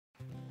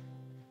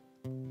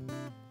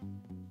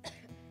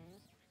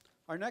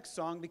Our next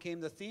song became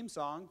the theme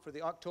song for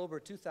the October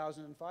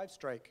 2005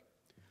 strike.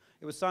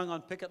 It was sung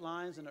on picket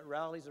lines and at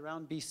rallies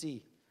around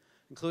BC,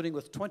 including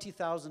with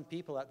 20,000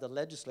 people at the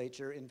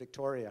legislature in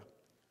Victoria.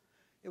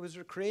 It was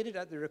created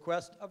at the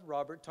request of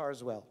Robert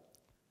Tarswell,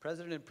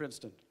 president in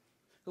Princeton,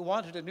 who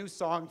wanted a new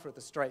song for the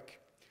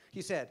strike.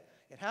 He said,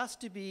 "It has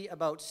to be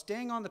about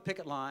staying on the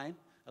picket line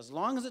as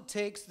long as it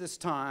takes this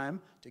time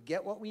to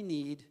get what we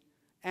need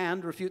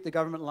and refute the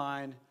government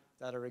line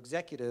that our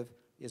executive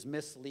is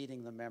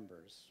misleading the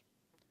members."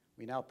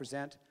 We now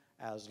present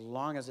As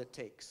Long as It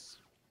Takes.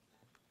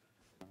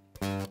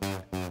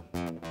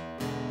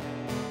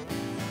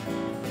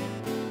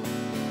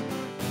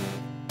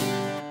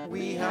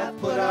 We have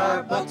put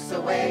our books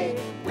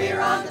away, we're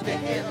on the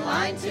picket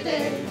line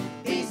today.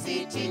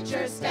 BC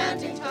teachers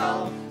standing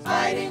tall,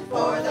 fighting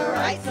for the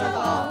rights of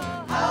all.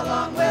 How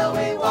long will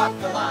we walk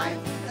the line?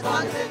 As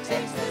long as it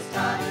takes this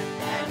time.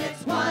 And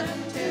it's 1,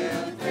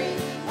 2, 3,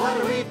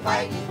 what are we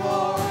fighting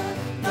for?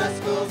 The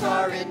schools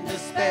are in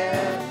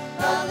despair,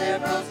 the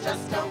Liberals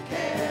just don't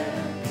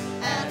care.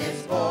 And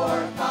it's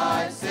 4,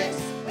 5, 6,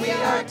 we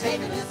are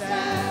taking a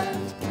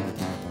stand.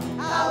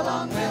 How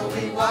long will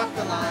we walk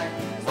the line?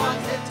 As long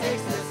as it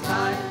takes this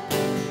time.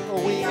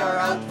 We are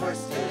out for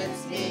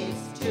students'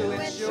 needs to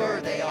ensure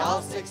they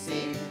all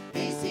succeed.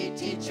 BC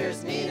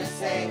teachers need a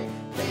say.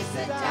 Please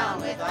sit down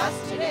with us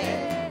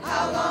today.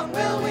 How long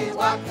will we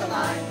walk the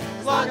line?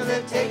 As long as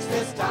it takes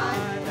this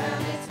time.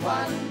 And it's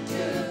 1,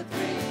 2,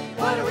 3.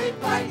 What are we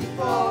fighting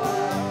for?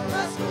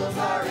 The schools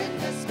are in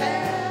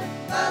despair.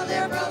 The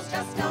Liberals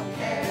just don't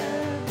care.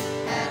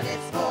 And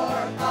it's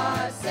 4,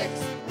 5, 6.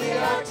 We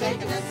are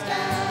taking a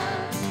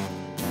stand.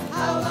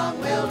 How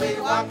long will we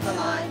walk the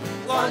line?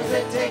 As long as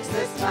it takes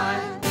this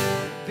time.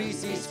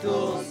 BC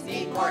schools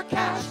need more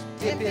cash.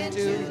 Dip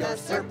into your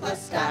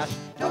surplus stash.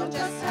 Don't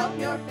just help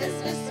your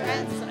business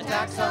friends.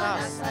 Attacks on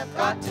us have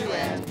got to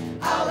end.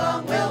 How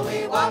long will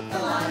we walk the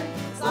line?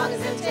 As long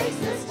as it takes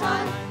this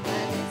time.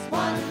 And it's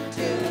 1,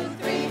 2,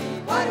 3.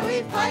 What are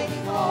we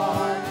fighting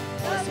for?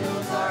 The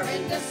schools are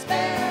in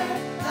despair.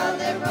 The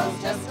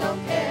Liberals just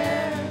don't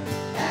care.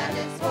 And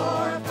it's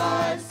 4,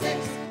 5,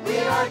 6. We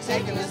are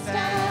taking a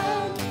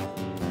stand.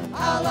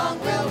 How long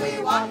will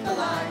we walk the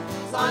line?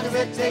 As long as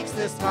it takes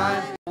this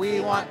time.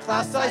 We want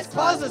class-size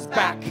clauses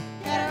back.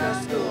 Get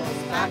our schools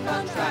back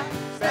on track.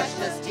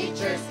 Specialist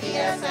teachers,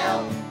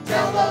 ESL.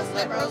 Tell those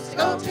Liberals to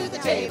go to the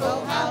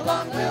table. How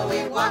long will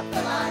we walk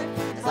the line?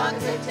 As long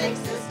as it takes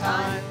this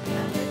time.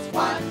 And it's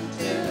 1,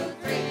 2,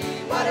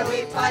 3. What are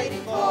we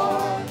fighting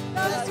for?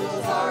 The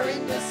schools are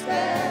in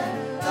despair.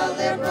 The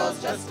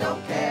Liberals just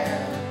don't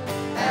care.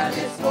 And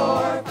it's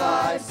 4,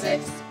 5,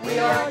 6. We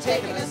are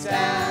taking a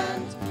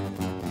stand.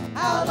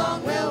 How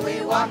long will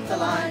we walk the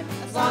line?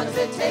 As long as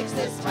it takes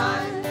this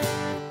time.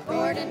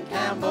 Gordon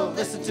Campbell,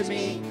 listen to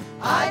me.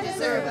 I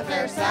deserve a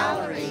fair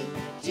salary.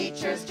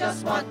 Teachers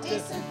just want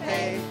decent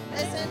pay.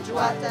 Listen to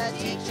what the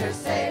teachers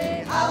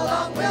say. How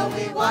long will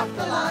we walk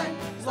the line?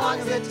 As long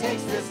as it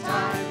takes this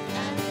time.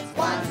 And it's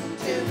 1,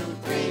 2,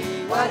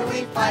 3. What are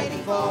we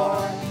fighting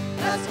for?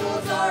 The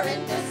schools are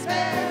in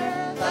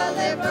despair. The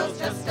Liberals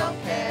just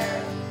don't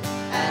care.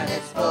 And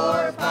it's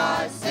 4,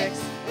 5, 6.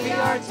 We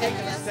are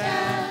taking a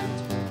stand.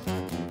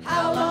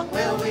 How long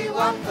will we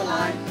walk the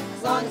line?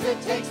 As long as it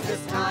takes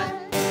this time.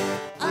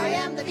 I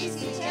am the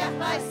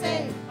BCTF, I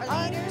say. Our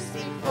leaders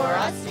speak for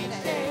us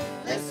each day.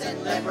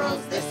 Listen,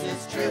 Liberals, this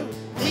is true.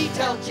 We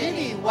tell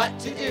Ginny what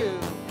to do.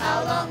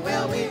 How long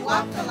will we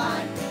walk the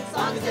line? As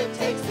long as it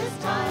takes this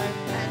time.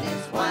 And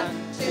it's 1,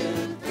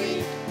 2,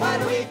 3.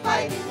 What are we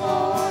fighting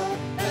for?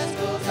 The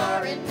schools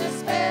are in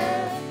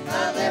despair.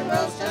 The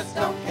Liberals just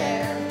don't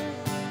care.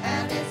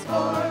 And it's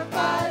 4,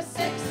 5,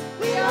 6.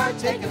 We are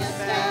taking a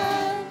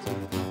stand.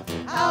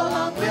 How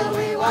long will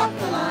we walk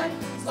the line?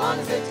 As long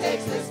as it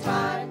takes this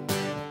time.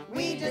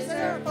 We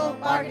deserve full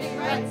bargaining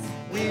rights.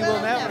 We will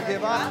never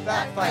give up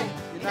that fight.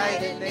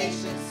 United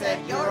Nations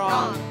said you're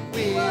wrong.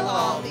 We will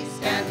all be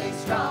standing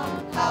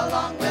strong. How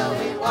long will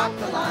we walk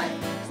the line?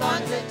 As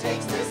long as it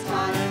takes this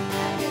time.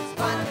 And it's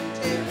 1,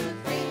 2,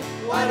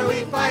 3. What are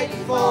we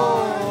fighting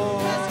for?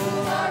 The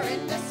schools are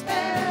in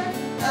despair.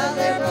 The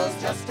Liberals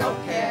just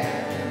don't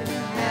care.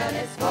 And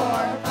it's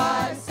 4,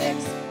 5,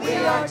 6. We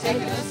are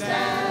taking a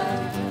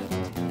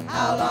stand.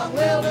 How long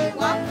will we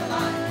walk the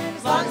line?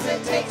 As long as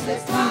it takes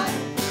this time.